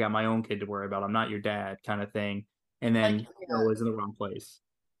 hey, I got my own kid to worry about, I'm not your dad, kind of thing. And then like, Noah's in the wrong place,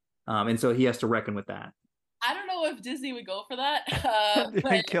 and so he has to reckon with that. I don't know if Disney would go for that,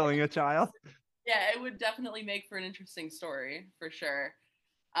 but killing a child. Yeah, it would definitely make for an interesting story for sure.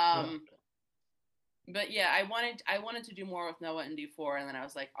 But yeah, I wanted to do more with Noah in D4, and then I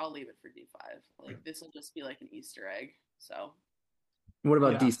was like, I'll leave it for D5. Like this will just be like an Easter egg. So. What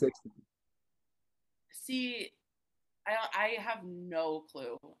about D6? See, I have no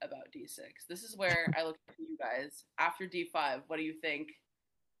clue about D6. This is where I look at you guys. After D5, what do you think?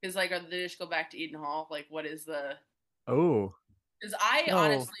 Because like, are they just go back to Eden Hall? Like, what is the? Oh. Because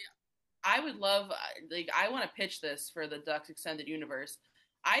honestly, I would love, like, I want to pitch this for the Ducks Extended Universe.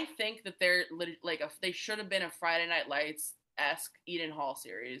 I think that they're like they should have been a Friday Night Lights-esque Eden Hall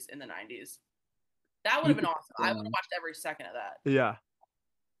series in the 90s. That would have been awesome. I would have watched every second of that. Yeah.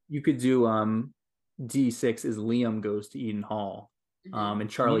 You could do D6 is Liam goes to Eden Hall, and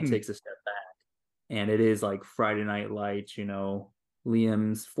Charlie takes a step back, and it is like Friday Night Lights.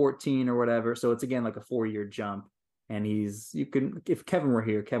 Liam's 14 or whatever, so it's again like a 4-year jump. And if Kevin were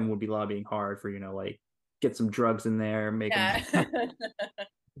here, Kevin would be lobbying hard for, like get some drugs in there, make him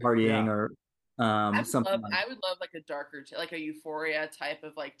partying or something. I would love like a darker, like a Euphoria type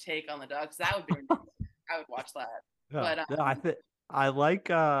of like take on the Ducks. That would be, I would watch that. Yeah. But I like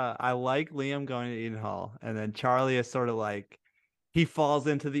Liam going to Eden Hall, and then Charlie is sort of like, he falls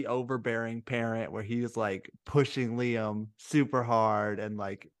into the overbearing parent where he's like pushing Liam super hard and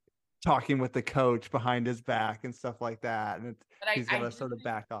like talking with the coach behind his back and stuff like that, and he's gonna sort of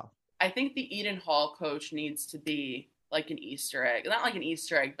back off. I think the Eden Hall coach needs to be like an Easter egg, not like an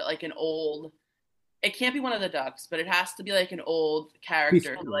Easter egg, but like an old. It can't be one of the Ducks, but it has to be like an old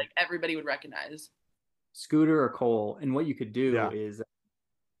character that like everybody would recognize. Scooter or Cole, and what you could do is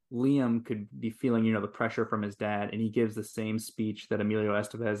Liam could be feeling the pressure from his dad, and he gives the same speech that Emilio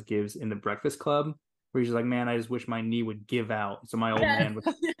Estevez gives in The Breakfast Club, where he's just like, man, I just wish my knee would give out so my old man would.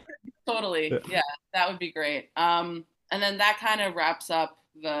 Totally. Yeah, that would be great. And then that kind of wraps up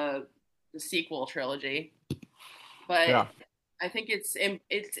the sequel trilogy. But I think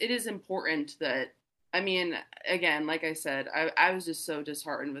it is important that, I mean, again, like I said, I was just so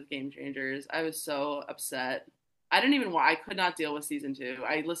disheartened with Game Changers. I was so upset. I could not deal with season 2.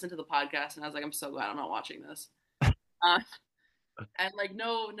 I listened to the podcast and I was like, I'm so glad I'm not watching this. And like,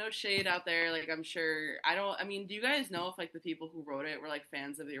 no shade out there. Like, I'm sure, do you guys know if like the people who wrote it were like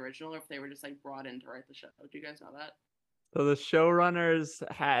fans of the original, or if they were just like brought in to write the show? Do you guys know that? So the showrunners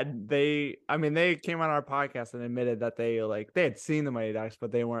they came on our podcast and admitted that they had seen the Mighty Ducks,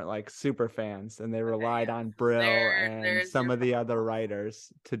 but they weren't like super fans, and they relied on Brill and some of the other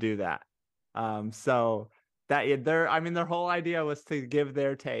writers to do that. So that their whole idea was to give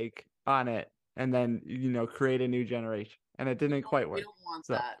their take on it and then create a new generation, and it didn't quite work. We don't want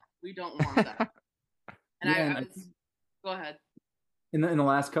that. We don't want that. And go ahead. In the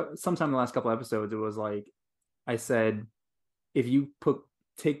last sometime in the last couple episodes, it was like I said, if you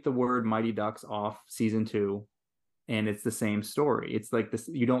take the word Mighty Ducks off season 2, and it's the same story, it's like this,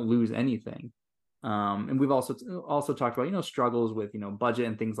 you don't lose anything. And we've also talked about struggles with budget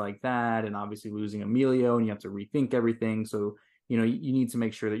and things like that, and obviously losing Emilio, and you have to rethink everything. So you need to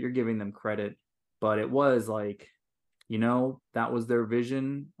make sure that you're giving them credit. But it was like, that was their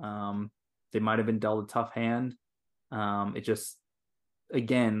vision. They might have been dealt a tough hand. It just,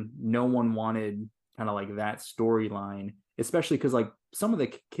 again, no one wanted kind of like that storyline, especially because like some of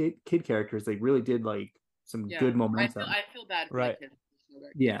the kid characters, they really did like some good momentum. I feel bad for right. the kids.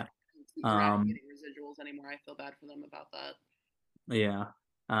 Yeah. Not getting residuals anymore. I feel bad for them about that. Yeah.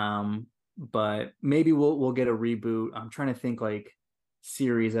 But maybe we'll get a reboot. I'm trying to think like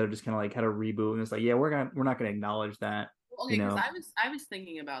series that have just kind of like had a reboot, and it's like, yeah, we're not gonna acknowledge that. Okay, because I was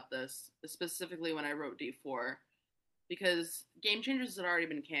thinking about this specifically when I wrote D4, because Game Changers had already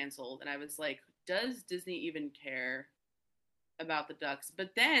been canceled, and I was like, does Disney even care about the Ducks?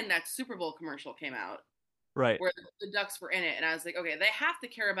 But then that Super Bowl commercial came out, right, where the Ducks were in it, and I was like, okay, they have to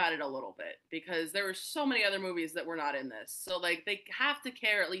care about it a little bit because there were so many other movies that were not in this, so like they have to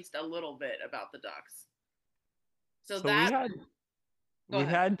care at least a little bit about the Ducks. So that we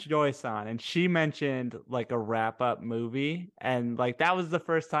had Joyce on, and she mentioned like a wrap up movie, and like that was the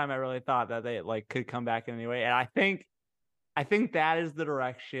first time I really thought that they like could come back in any way. And I think that is the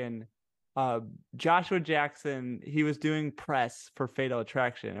direction. Joshua Jackson, he was doing press for Fatal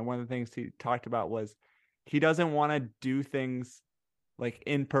Attraction, and one of the things he talked about was he doesn't want to do things like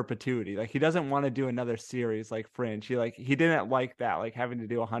in perpetuity. Like he doesn't want to do another series like Fringe. He didn't like that, like having to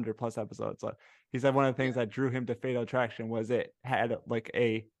do 100+ episodes. So he said one of the things that drew him to Fatal Attraction was it had like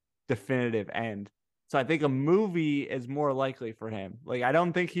a definitive end. So I think a movie is more likely for him. Like I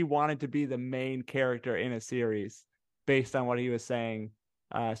don't think he wanted to be the main character in a series based on what he was saying,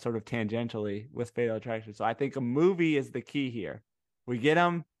 sort of tangentially with Fatal Attraction. So I think a movie is the key here. We get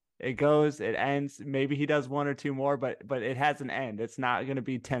him, it goes, it ends. Maybe he does one or two more, but it has an end. It's not going to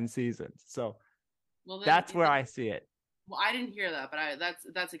be 10 seasons. So that's where I see it. Well, I didn't hear that, but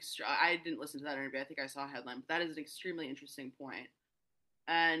that's extra. I didn't listen to that interview. I think I saw a headline, but that is an extremely interesting point.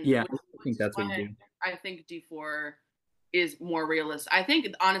 And yeah, I think that's what you do. I think D4 is more realistic. I think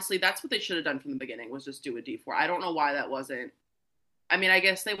honestly, that's what they should have done from the beginning, was just do a D4. I don't know why that wasn't. I mean, I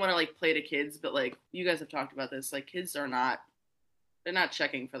guess they want to like play to kids, but like you guys have talked about this, like kids they're not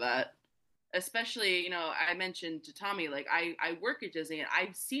checking for that. Especially, I mentioned to Tommy, like I work at Disney and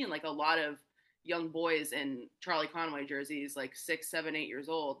I've seen like a lot of young boys in Charlie Conway jerseys, like 6, 7, 8 years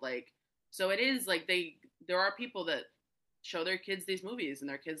old. Like, so it is like there are people that show their kids these movies and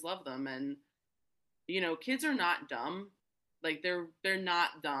their kids love them. And, kids are not dumb. Like they're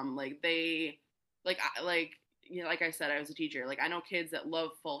not dumb. Like they, like I said, I was a teacher. Like I know kids that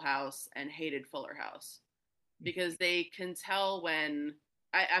love Full House and hated Fuller House because they can tell when,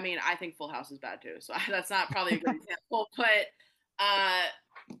 I think Full House is bad too. So that's not probably a good example, but,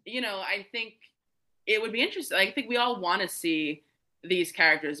 I think it would be interesting. I think we all want to see these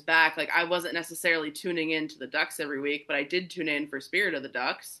characters back. Like I wasn't necessarily tuning in to the Ducks every week, but I did tune in for Spirit of the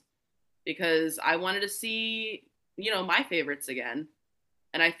Ducks because I wanted to see, my favorites again.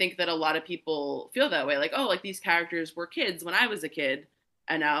 And I think that a lot of people feel that way. Like, oh, like these characters were kids when I was a kid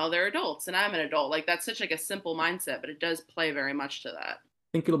and now they're adults and I'm an adult. Like that's such like a simple mindset, but it does play very much to that.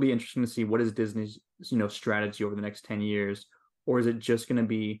 I think it'll be interesting to see what is Disney's, strategy over the next 10 years, or is it just going to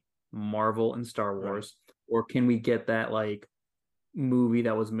be Marvel and Star Wars, or can we get that like movie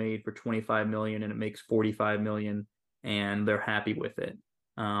that was made for 25 million and it makes 45 million and they're happy with it?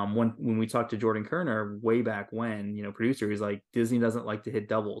 When we talked to Jordan Kerner way back when, producer, he's like, Disney doesn't like to hit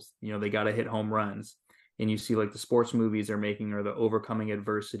doubles. They got to hit home runs. And you see like the sports movies they're making or the overcoming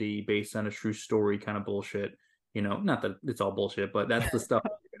adversity based on a true story kind of bullshit. Not that it's all bullshit, but that's the stuff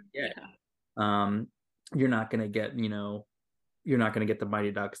you're gonna get. Yeah. You're not gonna get, you're not gonna get the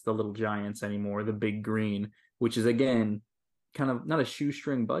Mighty Ducks, the Little Giants anymore, the Big Green, which is again kind of not a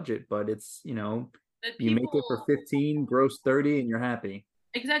shoestring budget, but it's you make it for 15, gross 30, and you're happy.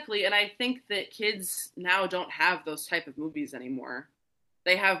 Exactly, and I think that kids now don't have those type of movies anymore.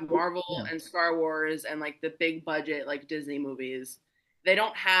 They have Marvel and Star Wars and like the big budget like Disney movies. They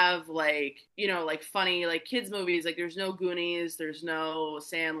don't have like, like funny like kids movies. Like there's no Goonies, there's no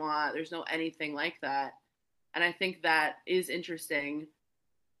Sandlot, there's no anything like that. And I think that is interesting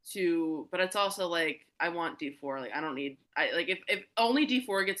but it's also like I want D4. Like I don't need if only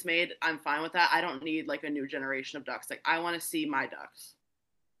D4 gets made, I'm fine with that. I don't need like a new generation of Ducks. Like I want to see my Ducks.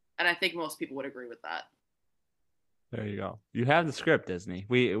 And I think most people would agree with that. There you go. You have the script, Disney.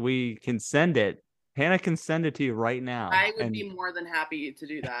 We can send it. Hannah can send it to you right now. I would be more than happy to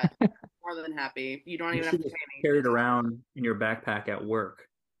do that. More than happy. You don't even have to pay me. Carry it around in your backpack at work.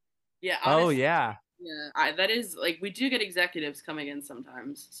 Yeah. Honestly, oh yeah. Yeah. That is like we do get executives coming in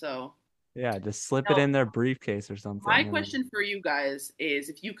sometimes. So. Yeah, just slip it in their briefcase or something. My question for you guys is,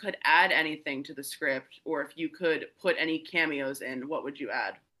 if you could add anything to the script, or if you could put any cameos in, what would you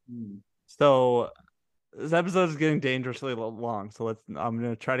add? So this episode is getting dangerously long, so I'm going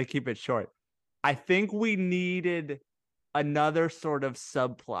to try to keep it short. I think we needed another sort of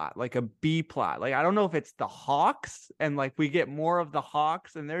subplot, like a B plot. Like, I don't know if it's the Hawks and like we get more of the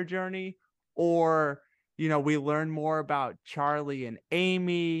Hawks and their journey, or, we learn more about Charlie and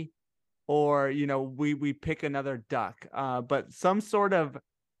Amy, or, we pick another duck. But some sort of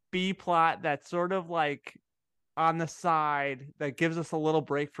B plot that's sort of like on the side that gives us a little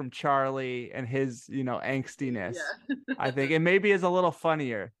break from Charlie and his, angstiness. Yeah. I think, and maybe is a little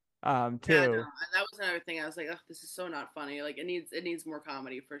funnier, too. Yeah, no, that was another thing. I was like, oh, this is so not funny. Like, it needs more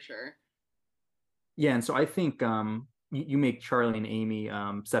comedy for sure. Yeah, and so I think you make Charlie and Amy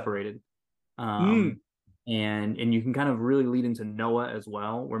separated, and you can kind of really lead into Noah as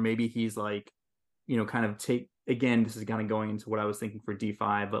well, where maybe he's like, kind of again, this is kind of going into what I was thinking for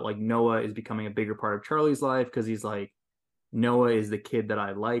D5, but like Noah is becoming a bigger part of Charlie's life because he's like, Noah is the kid that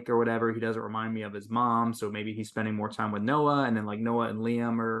I like or whatever. He doesn't remind me of his mom, so maybe he's spending more time with Noah, and then like Noah and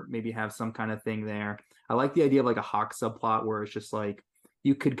Liam or maybe have some kind of thing there. I like the idea of like a Hawk subplot where it's just like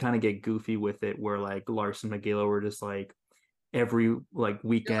you could kind of get goofy with it, where like Lars and Megillah were just like every like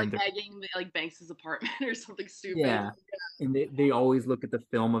weekend they're like begging like Banks's apartment or something stupid. Yeah. And they always look at the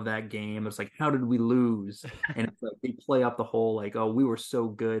film of that game. It's like, how did we lose? And it's like they play up the whole like, oh, we were so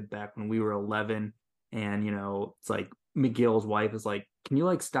good back when we were 11. And it's like McGill's wife is like, can you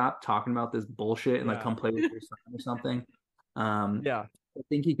like stop talking about this bullshit and like come play with your son or something? Yeah, I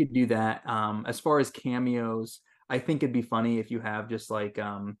think he could do that. As far as cameos, I think it'd be funny if you have just like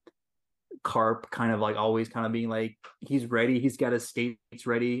Carp kind of like always kind of being like, he's ready, he's got his skates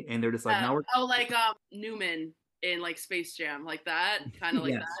ready, and they're just like, now we're like Newman in like Space Jam, like that, kind of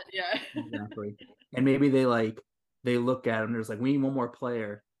like yes, that. Yeah, exactly. And maybe they look at him, there's like, we need one more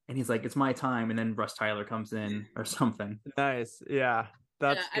player, and he's like, it's my time, and then Russ Tyler comes in or something. Nice. Yeah,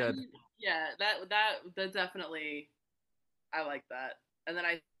 that's good. I mean, that definitely, I like that. And then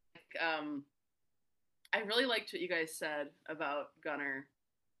I really liked what you guys said about Gunner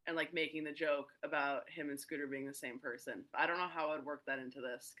and like making the joke about him and Scooter being the same person. I don't know how I'd work that into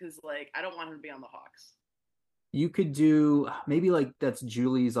this because like I don't want him to be on the Hawks. You could do maybe like that's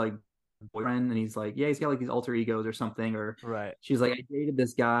Julie's like boyfriend, and he's like, yeah, he's got like these alter egos or something, or right. She's like, I dated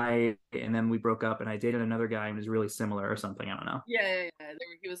this guy and then we broke up, and I dated another guy and was really similar or something. I don't know. Yeah.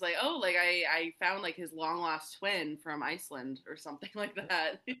 He was like, oh, like I found like his long lost twin from Iceland or something like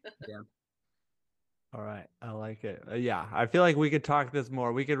that. Yeah. All right. I like it. Yeah. I feel like we could talk this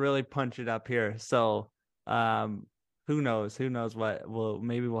more. We could really punch it up here. So, who knows what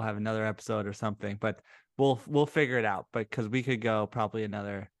maybe we'll have another episode or something, but we'll figure it out. But cause we could go probably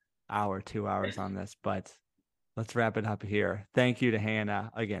another hour, 2 hours on this, but let's wrap it up here. Thank you to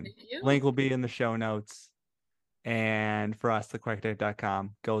Hannah again. Link will be in the show notes. And for us,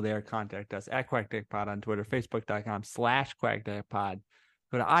 thequackdeck.com, go there, contact us at QuackDeckPod on Twitter, Facebook.com/QuackDeckPod.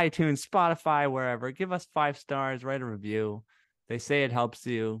 Go to iTunes, Spotify, wherever. Give us 5 stars, write a review. They say it helps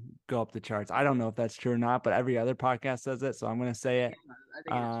you go up the charts. I don't know if that's true or not, but every other podcast says it, so I'm going to say it.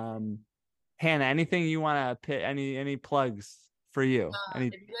 Hannah, anything you want to pit? Any plugs for you? If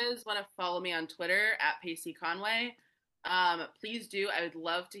you guys want to follow me on Twitter at Pacey Conway, please do. I would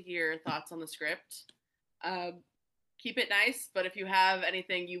love to hear thoughts on the script. Keep it nice, but if you have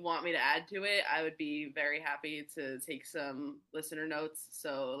anything you want me to add to it, I would be very happy to take some listener notes.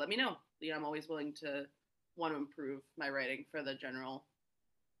 So let me know. I'm always willing to want to improve my writing for the general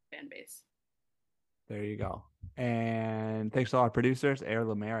fan base. There you go. And thanks to all our producers. Air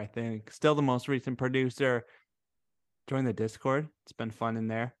Lemaire, I think, still the most recent producer. Join the Discord. It's been fun in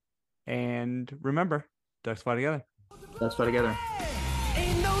there. And remember, ducks fly together. Ducks fly together.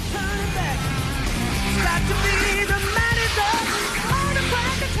 Ain't no turning back. Got to be the man is up on the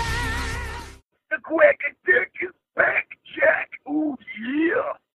Quack Attack. The Quack Attack is